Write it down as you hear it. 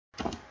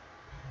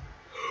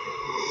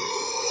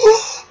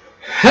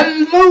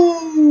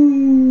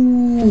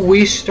Hello!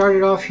 We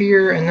started off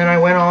here and then I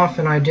went off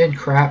and I did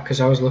crap because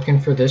I was looking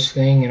for this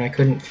thing and I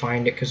couldn't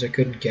find it because I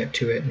couldn't get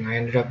to it and I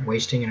ended up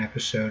wasting an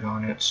episode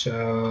on it,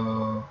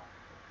 so...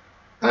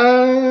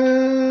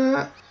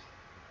 What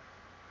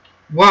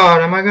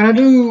am I gonna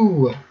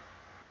do?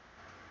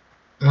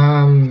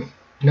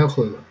 No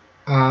clue.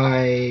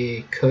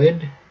 I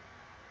could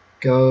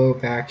go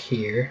back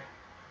here.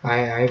 I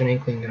have an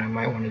inkling that I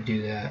might want to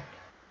do that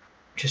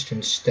just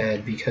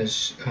instead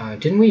because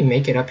didn't we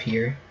make it up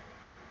here?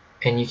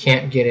 And you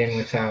can't get in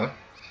without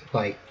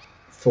like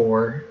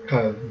 4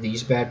 of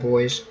these bad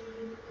boys,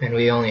 and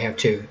we only have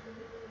 2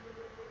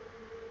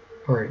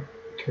 or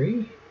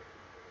 3.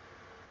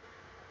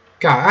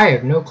 God, I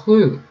have no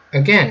clue.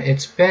 Again,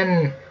 it's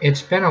been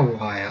a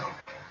while,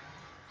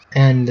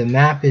 and the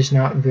map is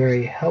not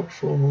very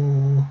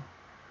helpful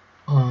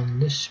on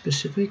this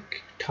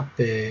specific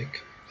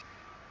topic.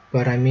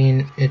 But I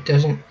mean, it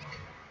doesn't.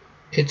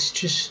 It's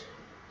just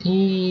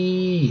what?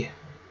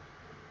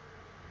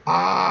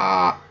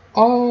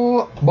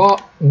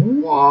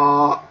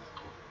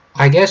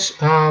 I guess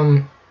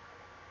hell,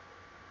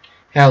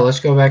 let's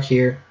go back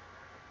here.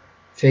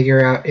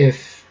 Figure out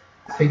if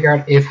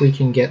we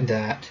can get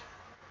that.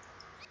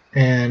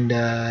 And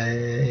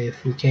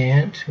if we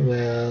can't,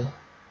 well,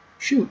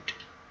 shoot.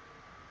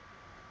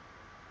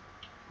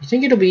 You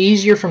think it'll be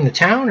easier from the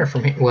town or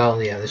from here?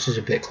 Well, yeah, this is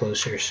a bit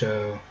closer,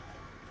 so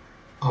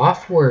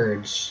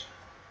offwards,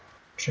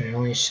 which I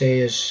only say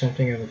is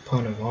something of a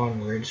pun of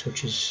onwards,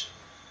 which is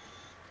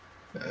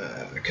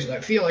because I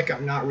feel like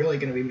I'm not really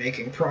going to be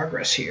making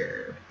progress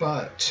here,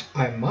 but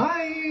I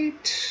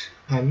might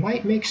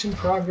make some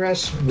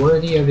progress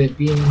worthy of it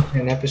being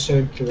an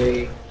episode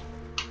 3.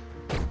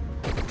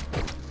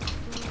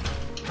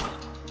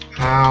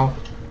 Ow.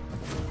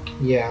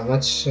 Yeah,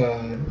 let's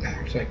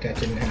act like that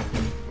didn't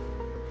happen.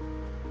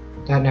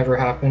 That never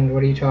happened.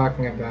 What are you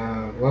talking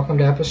about? Welcome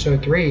to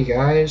episode 3,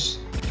 guys.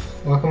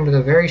 Welcome to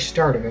the very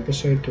start of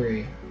episode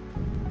 3.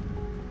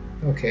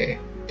 Okay.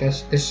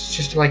 This is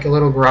just like a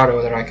little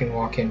grotto that I can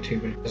walk into,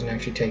 but it doesn't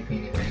actually take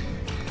me anywhere.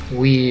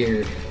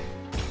 Weird.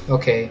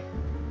 Okay.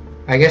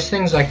 I guess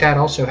things like that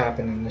also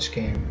happen in this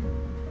game.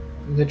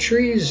 The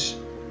trees...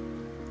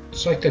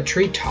 It's like the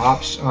tree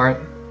tops aren't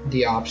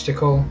the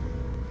obstacle.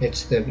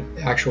 It's the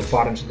actual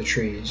bottoms of the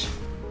trees.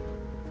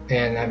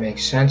 And that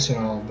makes sense and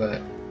all, but...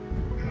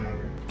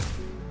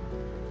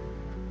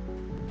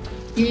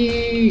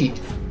 Eek!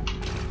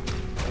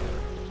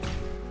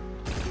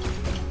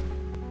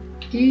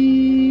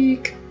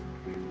 Eek!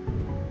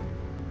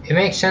 It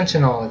makes sense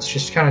and all, it's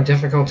just kind of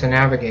difficult to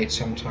navigate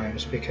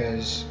sometimes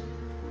because,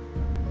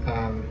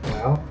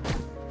 well...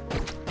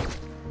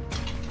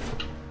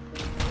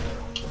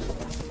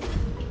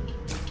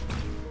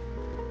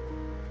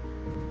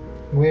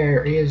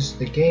 Where is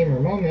the gamer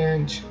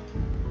moment?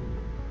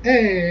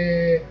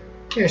 Hey!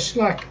 It's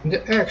like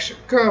the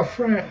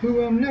ex-girlfriend who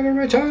will never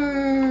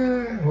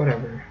return!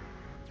 Whatever.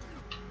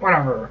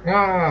 Whatever.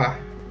 Ah!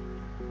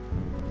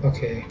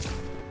 Okay.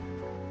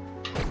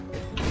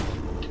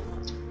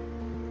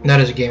 That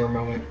is a gamer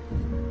moment.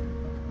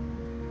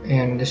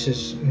 And this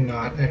is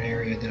not an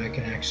area that I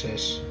can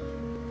access.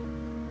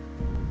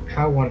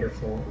 How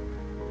wonderful.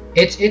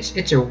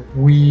 It's a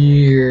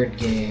weird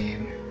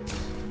game.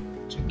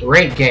 It's a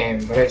great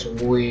game, but it's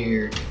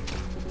weird.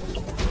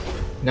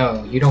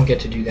 No, you don't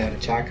get to do that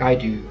attack. I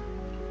do.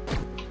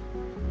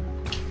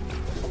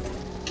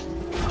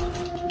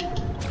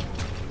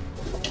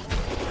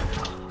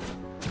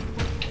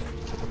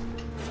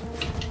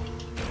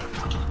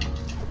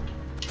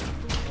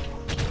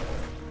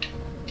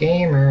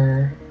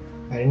 Gamer.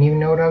 I didn't even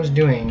know what I was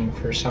doing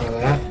for some of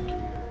that.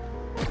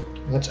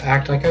 Let's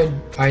act like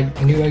I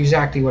knew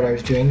exactly what I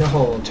was doing the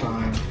whole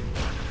time.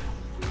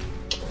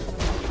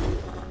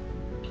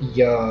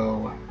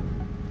 Yo.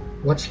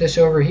 What's this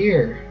over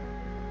here?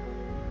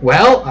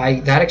 Well,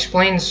 that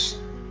explains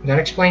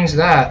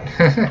that.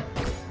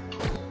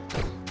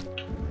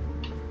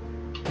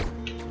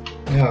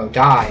 No,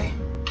 die.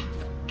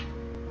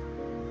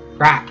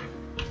 Crap.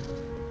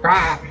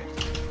 Crap.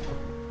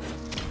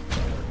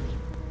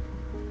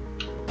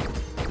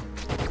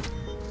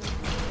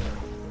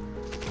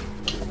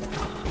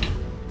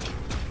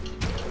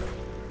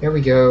 There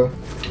we go.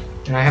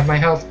 And I have my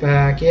health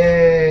back.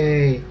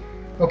 Yay!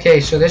 Okay,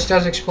 so this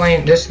does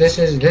explain this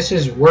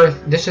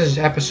is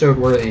episode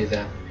worthy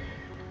then.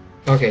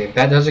 Okay,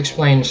 that does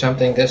explain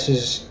something. This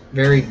is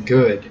very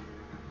good.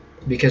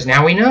 Because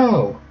now we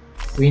know.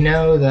 We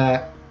know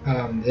that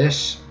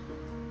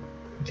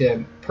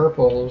the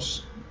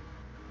purples.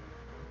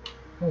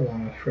 Hold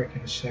on a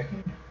freaking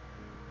second.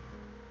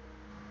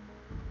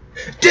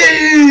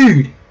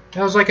 Dude!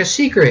 That was like a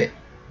secret.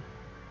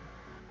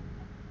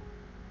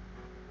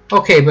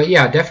 Okay, but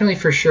yeah, definitely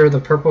for sure the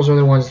purples are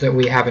the ones that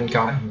we haven't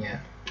gotten yet.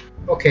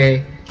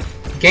 Okay,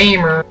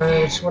 gamer,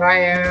 that's what I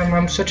am.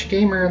 I'm such a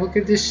gamer. Look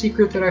at this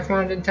secret that I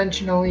found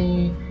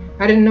intentionally.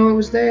 I didn't know it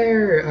was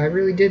there. I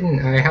really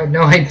didn't. I had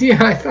no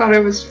idea. I thought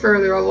it was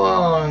further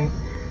along.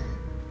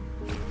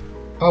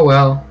 Oh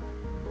well.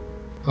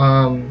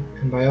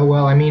 And by oh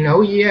well, I mean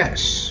oh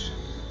yes.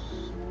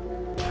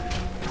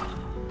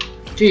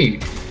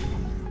 Dude.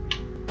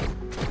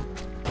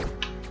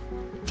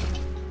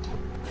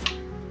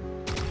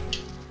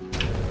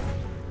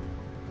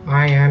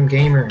 I am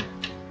gamer.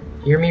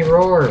 Hear me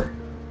roar.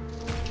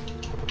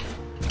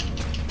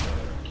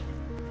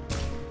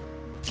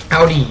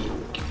 Howdy.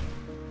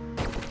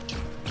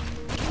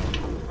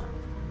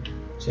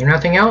 Is there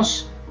nothing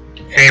else?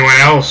 Anyone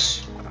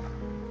else?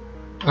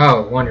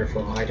 Oh,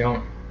 wonderful. I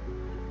don't...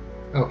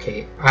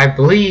 Okay, I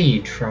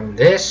bleed from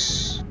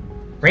this.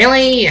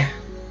 Really?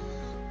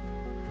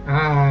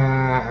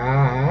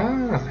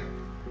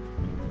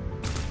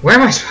 Where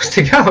am I supposed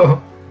to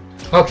go?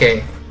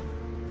 Okay.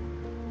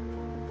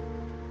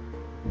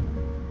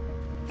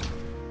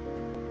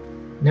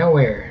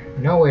 Nowhere.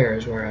 Nowhere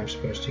is where I'm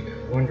supposed to go.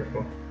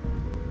 Wonderful.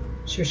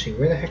 Seriously,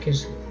 where the heck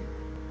is...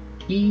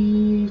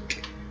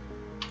 Eek.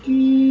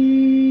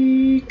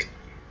 Eek.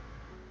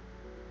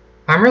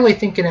 I'm really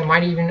thinking it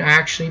might even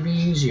actually be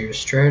easier,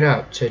 straight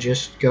up, to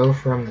just go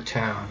from the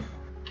town.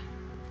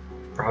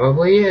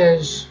 Probably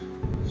is.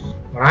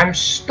 But I'm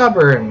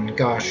stubborn,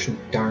 gosh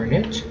darn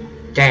it.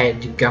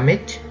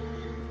 Dadgummit.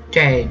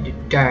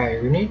 Dad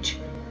darn it.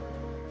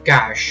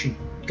 Gosh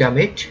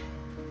gummit.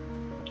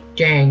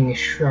 Dang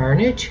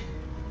sharn it.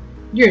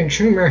 Young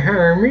tumor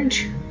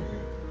hermit.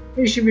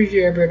 You should be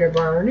able to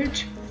burn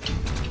it.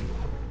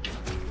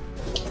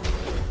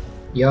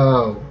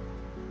 Yo.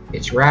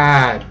 It's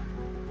rad.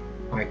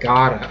 I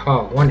gotta.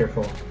 Oh,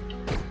 wonderful.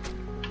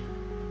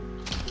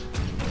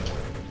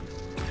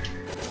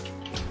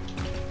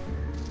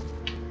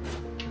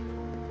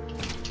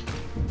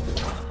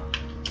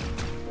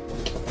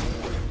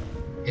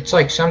 It's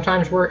like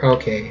sometimes we're...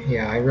 Okay,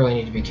 yeah, I really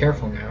need to be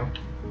careful now.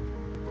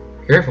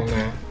 Careful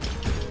now.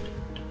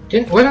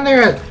 Wasn't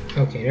there a...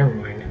 Okay, never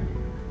mind.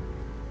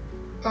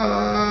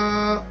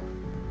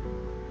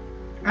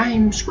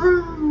 I'm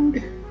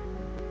screwed.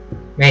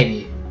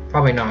 Maybe.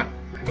 Probably not.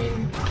 I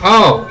mean...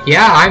 Oh,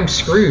 yeah, I'm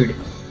screwed.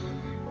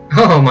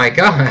 Oh my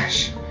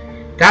gosh.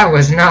 That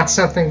was not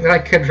something that I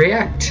could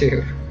react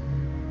to.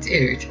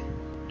 Dude.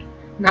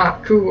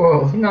 Not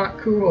cool. Not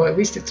cool. At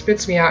least it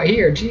spits me out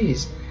here.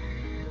 Jeez.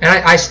 And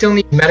I still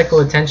need medical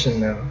attention,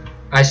 though.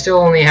 I still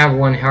only have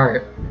one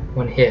heart.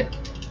 One hit.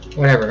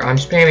 Whatever. I'm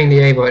spamming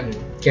the A button.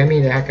 Get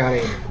me the heck out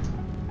of here.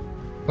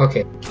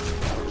 Okay.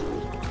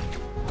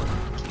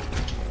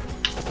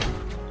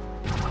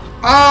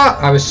 Ah!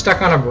 I was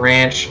stuck on a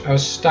branch. I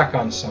was stuck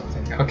on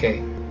something.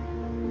 Okay.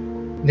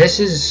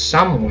 This is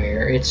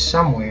somewhere. It's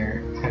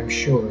somewhere, I'm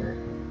sure.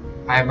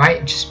 I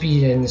might just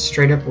be in the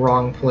straight up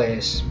wrong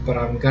place, but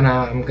I'm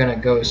gonna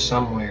go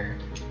somewhere.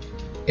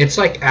 It's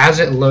like as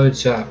it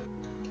loads up,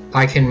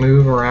 I can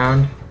move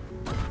around,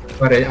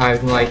 but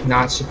I'm like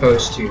not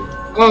supposed to.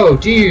 Oh,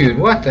 dude,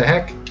 what the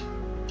heck?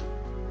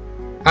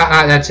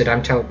 That's it.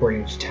 I'm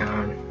teleporting to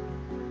town.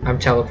 I'm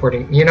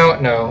teleporting. You know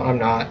what? No, I'm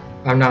not.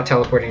 I'm not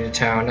teleporting to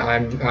town.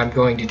 I'm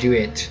going to do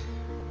it.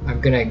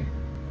 I'm gonna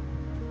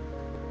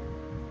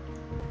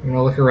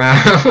look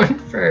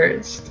around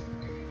first.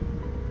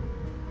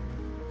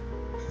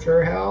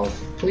 For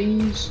health,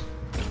 please.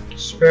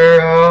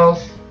 Spare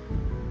health.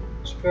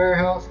 Spare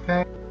health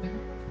pack.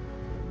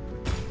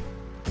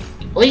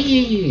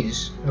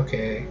 Please.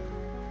 Okay.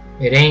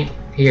 It ain't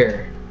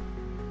here.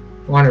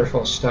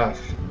 Wonderful stuff.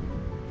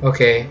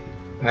 Okay.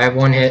 I have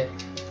one hit.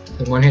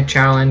 The one hit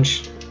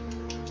challenge.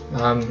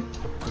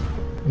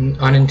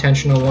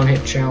 Unintentional one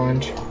hit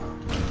challenge.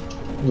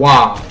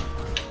 Wow.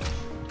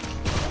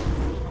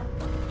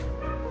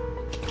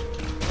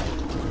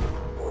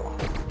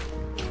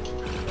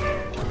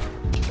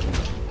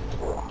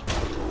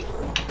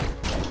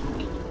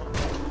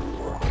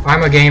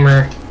 I'm a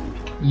gamer.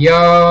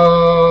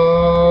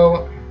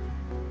 Yo!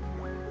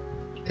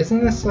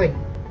 Isn't this like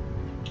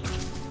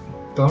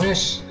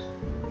bonus?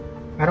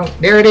 I don't.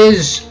 There it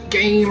is!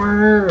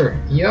 Gamer!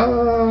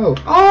 Yo!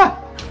 Ah!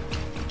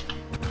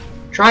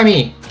 Try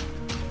me!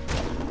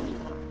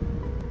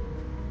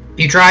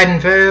 You tried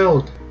and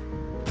failed!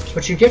 That's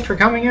what you get for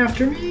coming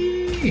after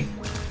me!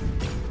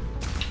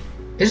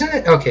 Isn't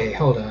it? Okay,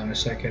 hold on a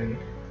second.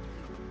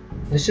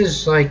 This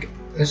is like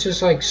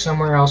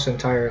somewhere else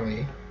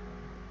entirely.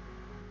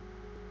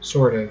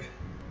 Sort of.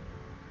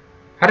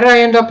 How did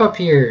I end up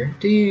here?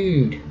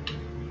 Dude!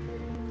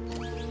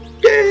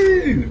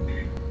 Dude!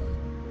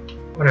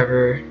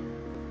 Whatever.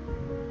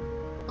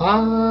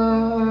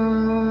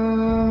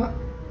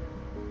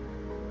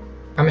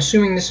 I'm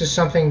assuming this is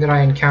something that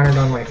I encountered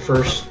on my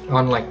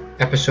like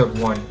episode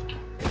 1.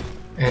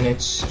 And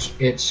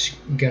it's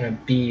gonna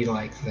be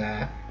like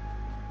that.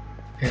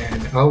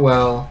 And oh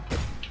well.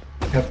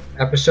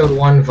 Episode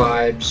 1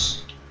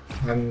 vibes.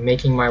 I'm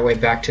making my way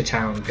back to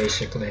town,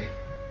 basically.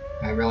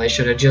 I really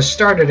should have just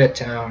started at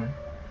town.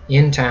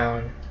 In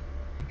town.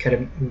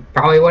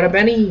 Probably would have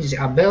been easy.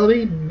 A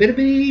bit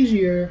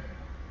easier.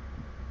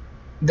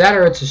 That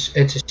or it's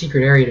a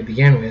secret area to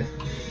begin with,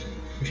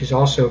 which is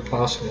also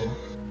possible.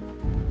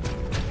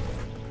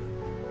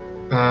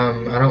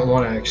 I don't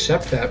want to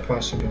accept that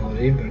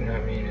possibility, but I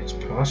mean it's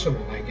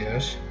possible, I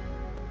guess.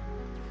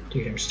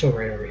 Dude, I'm still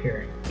right over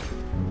here.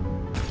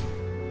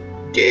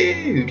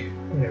 Dude!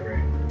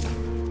 Whatever.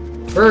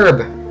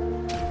 Herb!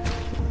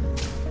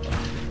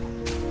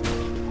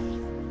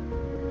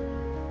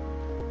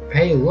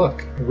 Hey,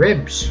 look,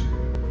 ribs.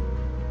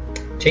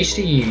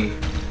 Tasty.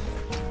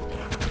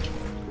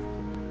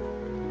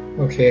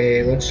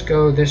 Okay, let's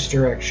go this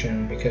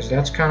direction because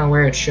that's kind of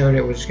where it showed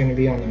it was going to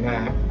be on the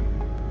map.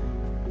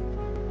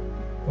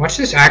 Watch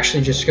this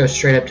actually just go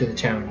straight up to the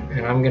town,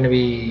 and I'm gonna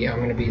be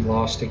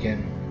lost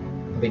again.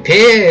 I'll be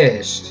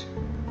pissed.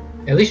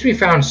 At least we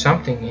found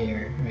something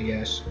here, I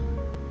guess.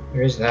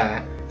 There is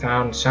that.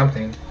 Found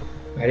something.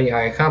 I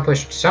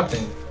accomplished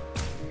something.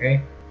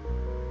 Okay.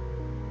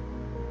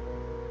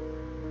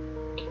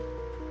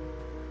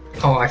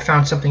 Oh, I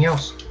found something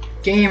else.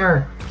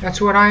 Gamer!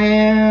 That's what I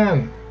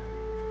am!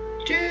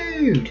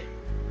 Dude!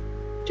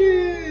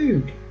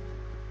 Dude!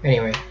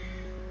 Anyway.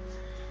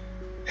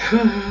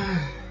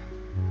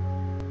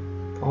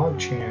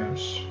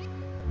 PogChamps.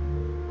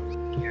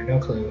 Yeah, no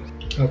clue.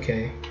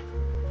 Okay.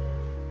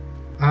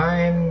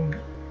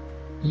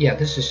 Yeah,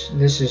 this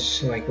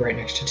is like right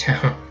next to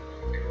town.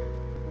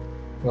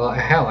 Well,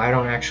 hell, I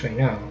don't actually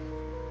know.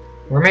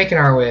 We're making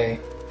our way.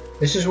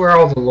 This is where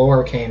all the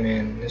lore came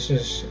in.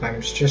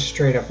 I'm just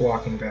straight up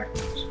walking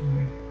backwards.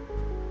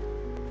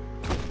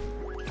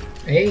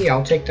 Hey,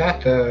 I'll take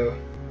that though.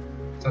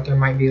 Thought there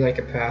might be like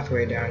a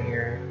pathway down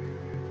here.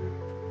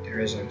 There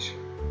isn't.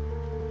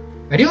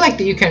 I do like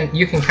that you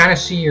can kind of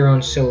see your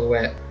own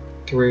silhouette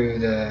through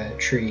the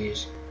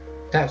trees.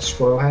 That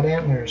squirrel had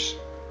antlers.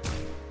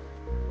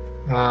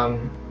 That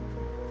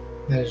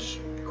is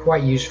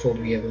quite useful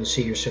to be able to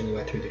see your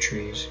silhouette through the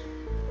trees.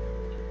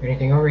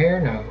 Anything over here?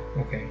 No.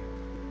 Okay.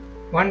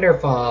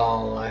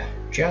 Wonderful.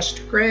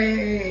 Just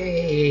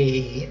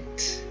great.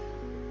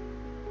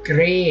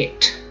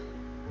 Great.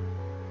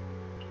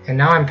 And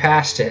now I'm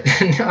past it.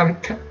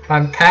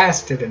 I'm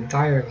past it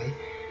entirely.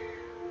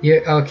 Yeah.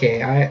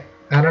 Okay. I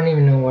don't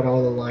even know what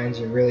all the lines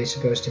are really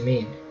supposed to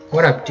mean.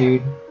 What up,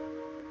 dude?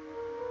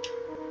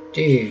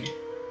 Dude.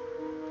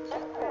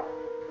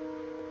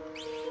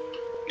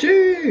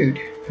 Dude!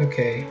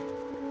 Okay.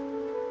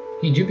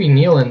 He do be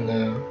kneeling,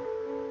 though.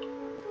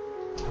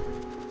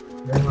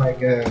 Where do I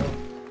go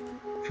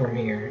from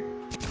here?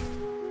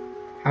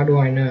 How do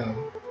I know?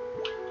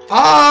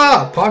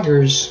 Ah!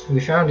 Poggers! We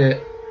found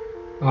it.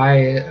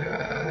 I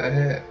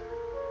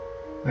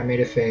made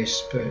a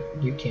face, but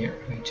you can't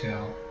really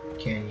tell,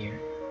 can you?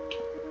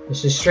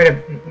 This is straight up,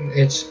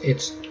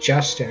 it's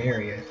just an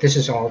area. This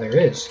is all there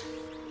is.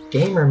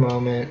 Gamer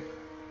moment.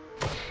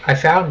 I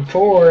found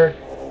 4.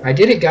 I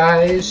did it,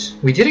 guys.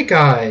 We did it,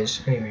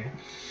 guys. Anyway.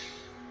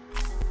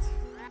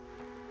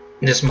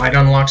 This might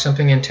unlock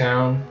something in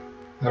town.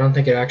 I don't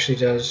think it actually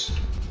does.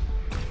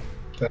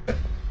 But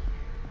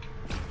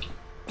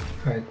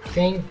I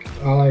think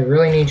all I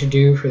really need to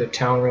do for the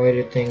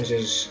town-related things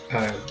is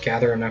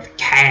gather enough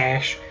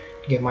cash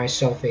to get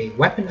myself a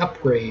weapon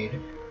upgrade.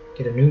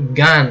 Get a new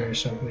gun or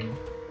something.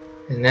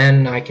 And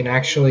then I can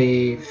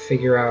actually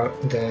figure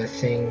out the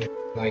thing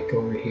like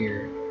over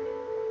here.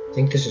 I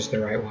think this is the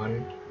right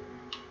one.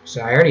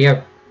 So I already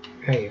have...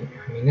 Hey,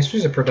 I mean, this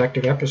was a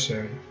productive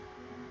episode.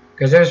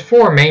 Because there's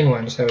 4 main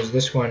ones. That was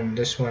this one,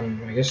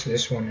 I guess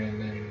this one,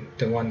 and then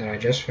the one that I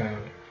just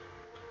found.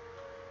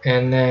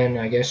 And then,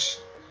 I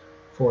guess,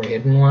 4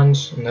 hidden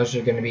ones. And those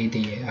are going to be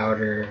the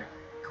outer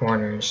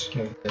corners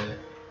of the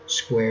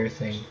square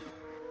thing.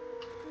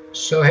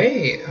 So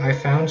hey, I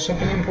found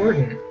something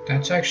important.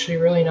 That's actually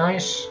really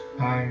nice.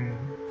 I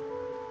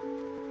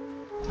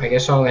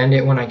guess I'll end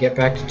it when I get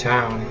back to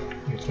town.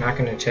 It's not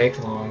going to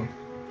take long.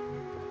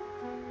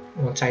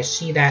 Once I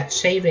see that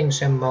saving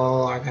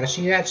symbol, I gotta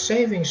see that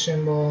saving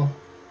symbol.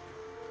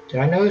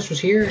 Did I know this was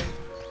here?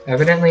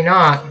 Evidently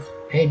not.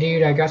 Hey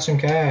dude, I got some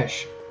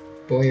cash.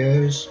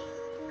 Boyos.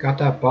 Got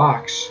that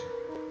box.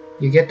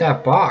 You get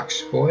that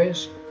box,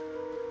 boys.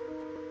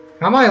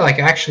 How am I like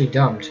actually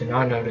dumb to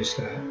not notice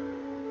that?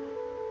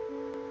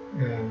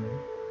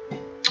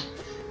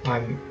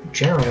 I'm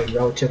generally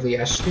relatively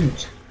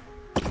astute.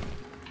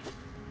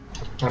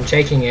 I'm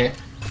taking it.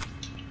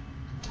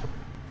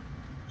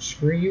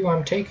 Screw you,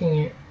 I'm taking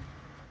it.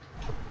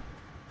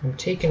 I'm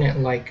taking it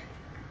like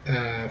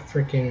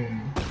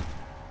freaking...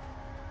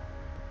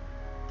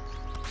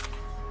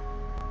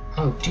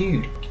 Oh,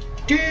 dude.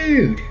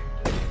 Dude!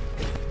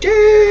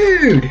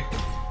 Dude!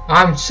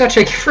 I'm such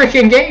a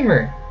freaking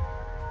gamer!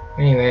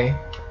 Anyway.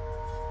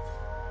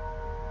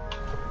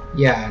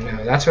 Yeah,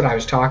 no, that's what I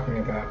was talking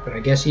about. But I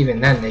guess even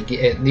then,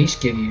 they at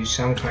least give you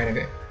some kind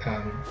of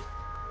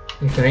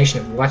inclination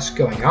of what's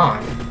going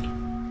on.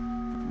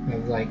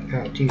 Of like,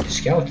 oh dude, the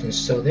skeleton's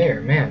still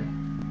there, man.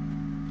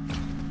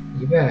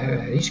 You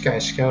bet, these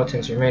guys'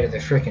 skeletons are made of the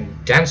freaking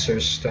denser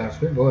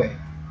stuff, oh boy.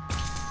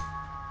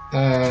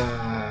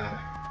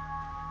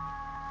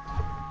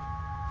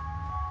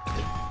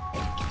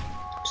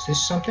 Is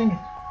this something?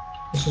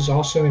 This is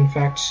also in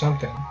fact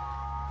something.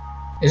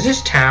 Is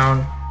this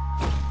town?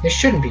 This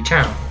shouldn't be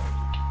town.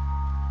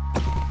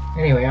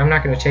 Anyway, I'm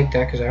not going to take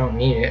that because I don't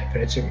need it,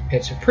 but it's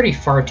a pretty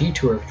far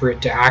detour for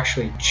it to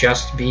actually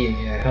just be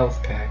a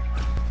health pack.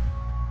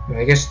 But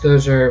I guess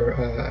those are,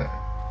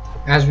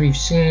 as we've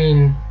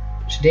seen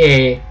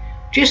today,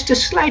 Just a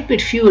slight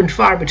bit few and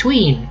far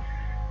between.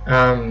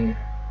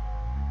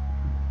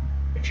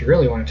 If you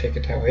really want to take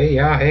it that way,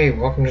 yeah, hey,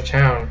 welcome to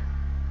town.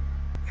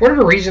 For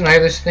whatever reason, I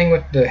have this thing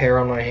with the hair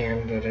on my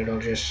hand that it'll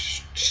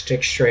just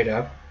stick straight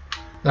up.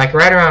 Like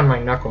right around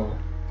my knuckle.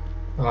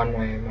 On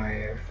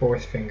my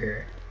fourth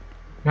finger.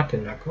 Not the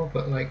knuckle,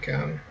 but like,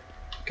 God,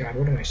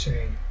 what am I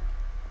saying?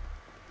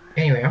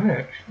 Anyway, I'm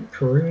gonna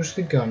peruse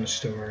the gun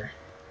store.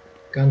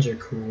 Guns are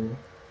cool.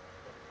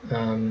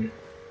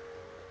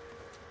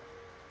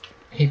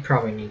 He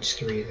probably needs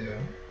 3 though.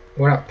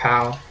 What up,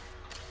 pal?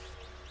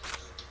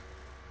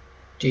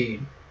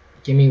 Dude,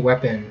 give me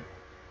weapon.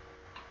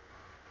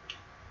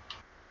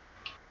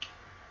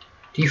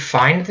 Do you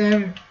find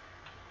them?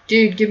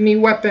 Dude, give me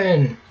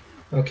weapon!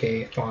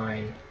 Okay,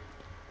 fine.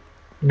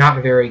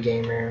 Not very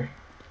gamer,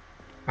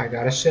 I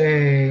gotta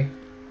say.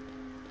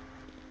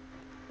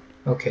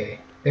 Okay,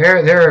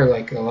 there are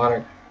like a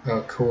lot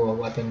of cool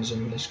weapons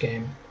in this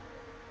game.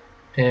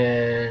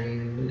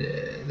 And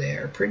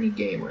they're pretty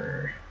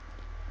gamer.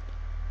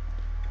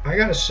 I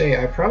gotta say,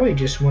 I probably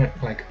just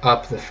went like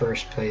up the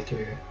first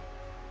playthrough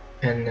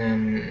and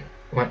then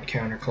went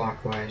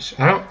counterclockwise.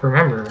 I don't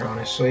remember,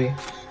 honestly.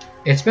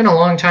 It's been a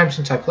long time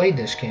since I played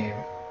this game.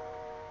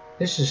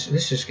 This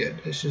is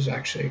good. This is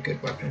actually a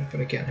good weapon, but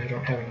again, I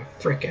don't have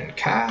enough frickin'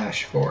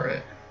 cash for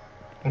it.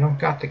 I don't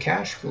got the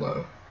cash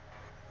flow.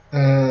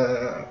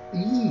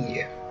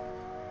 Yeah.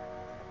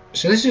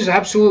 So this is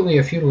absolutely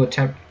a futile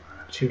attempt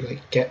to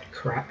like get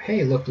crap.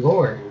 Hey, look,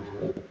 lore.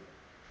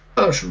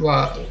 Oh,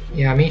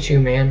 yeah, me too,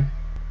 man.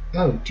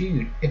 Oh,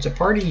 dude, it's a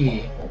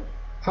party.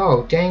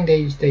 Oh, dang,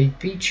 they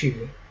beat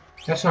you.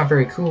 That's not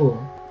very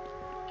cool.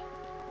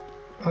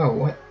 Oh,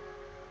 what?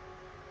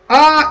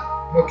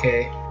 Ah!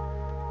 Okay.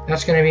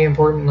 That's gonna be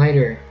important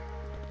later.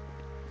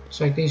 It's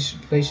like these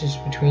places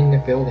between the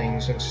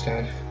buildings and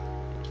stuff.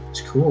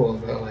 It's cool,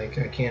 but like,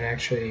 I can't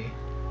actually...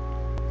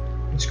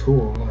 It's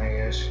cool, I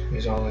guess,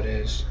 is all it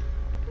is.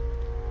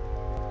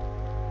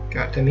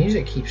 God, the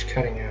music keeps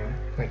cutting out,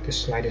 like the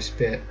slightest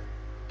bit.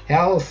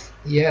 Health!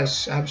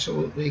 Yes,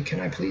 absolutely. Can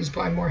I please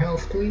buy more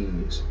health,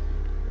 please?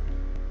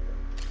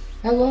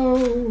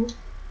 Hello?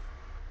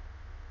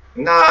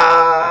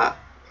 Nah!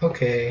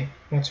 Okay,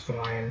 that's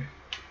fine.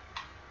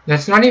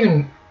 That's not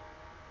even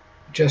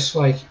just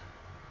like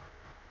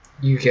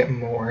you get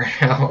more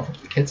health.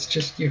 It's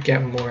just you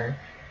get more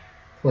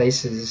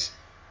places.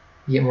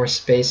 You get more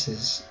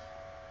spaces.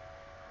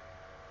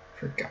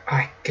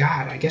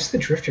 God, I guess the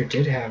Drifter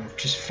did have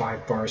just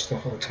 5 bars the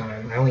whole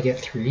time. I only get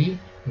 3?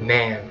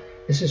 Man,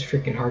 this is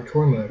freaking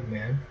hardcore mode,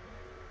 man.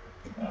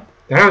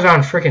 That was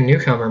on freaking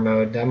newcomer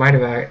mode. That might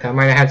have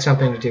had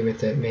something to do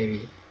with it,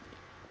 maybe.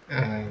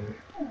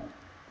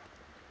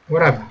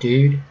 What up,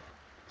 dude?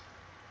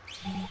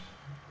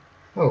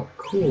 Oh,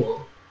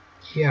 cool.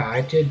 Yeah,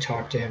 I did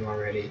talk to him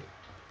already.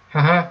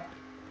 Haha.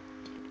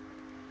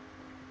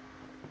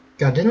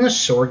 God, didn't the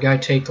sword guy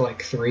take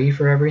like 3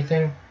 for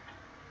everything?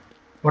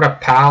 What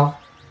up, pal?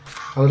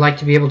 I would like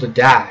to be able to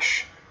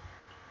dash.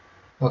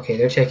 Okay,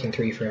 they're taking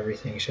 3 for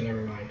everything, so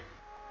never mind.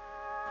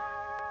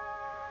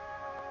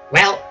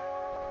 Well,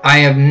 I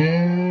have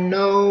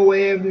no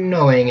way of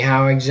knowing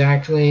how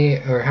exactly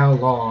or how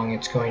long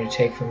it's going to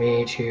take for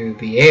me to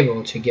be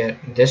able to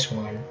get this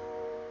one.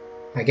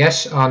 I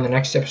guess on the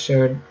next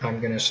episode,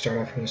 I'm going to start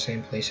off from the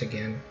same place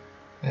again,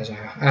 as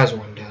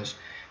one does,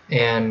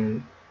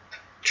 and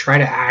try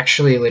to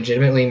actually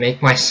legitimately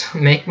make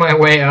my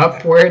way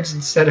upwards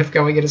instead of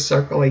going in a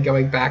circle and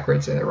going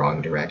backwards in the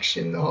wrong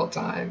direction the whole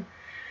time.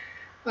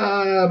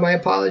 My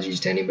apologies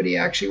to anybody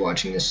actually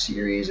watching this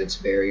series. It's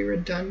very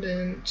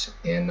redundant,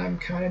 and I'm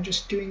kind of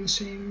just doing the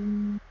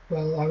same.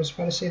 Well, I was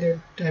about to say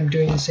I'm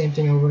doing the same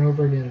thing over and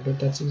over again, but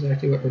that's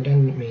exactly what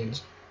redundant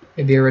means.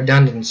 It'd be a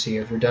redundancy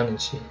of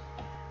redundancy.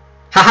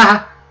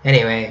 Haha!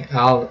 Anyway,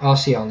 I'll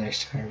see y'all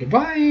next time.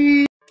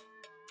 Goodbye!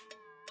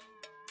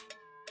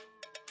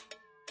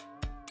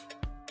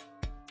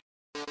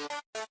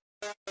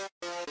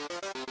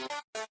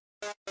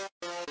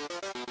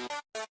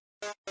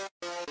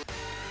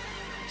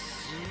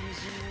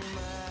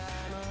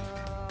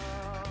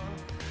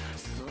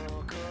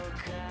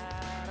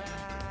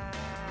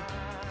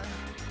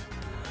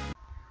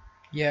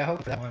 Yeah, I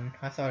hope that one.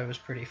 I thought it was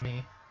pretty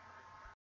funny.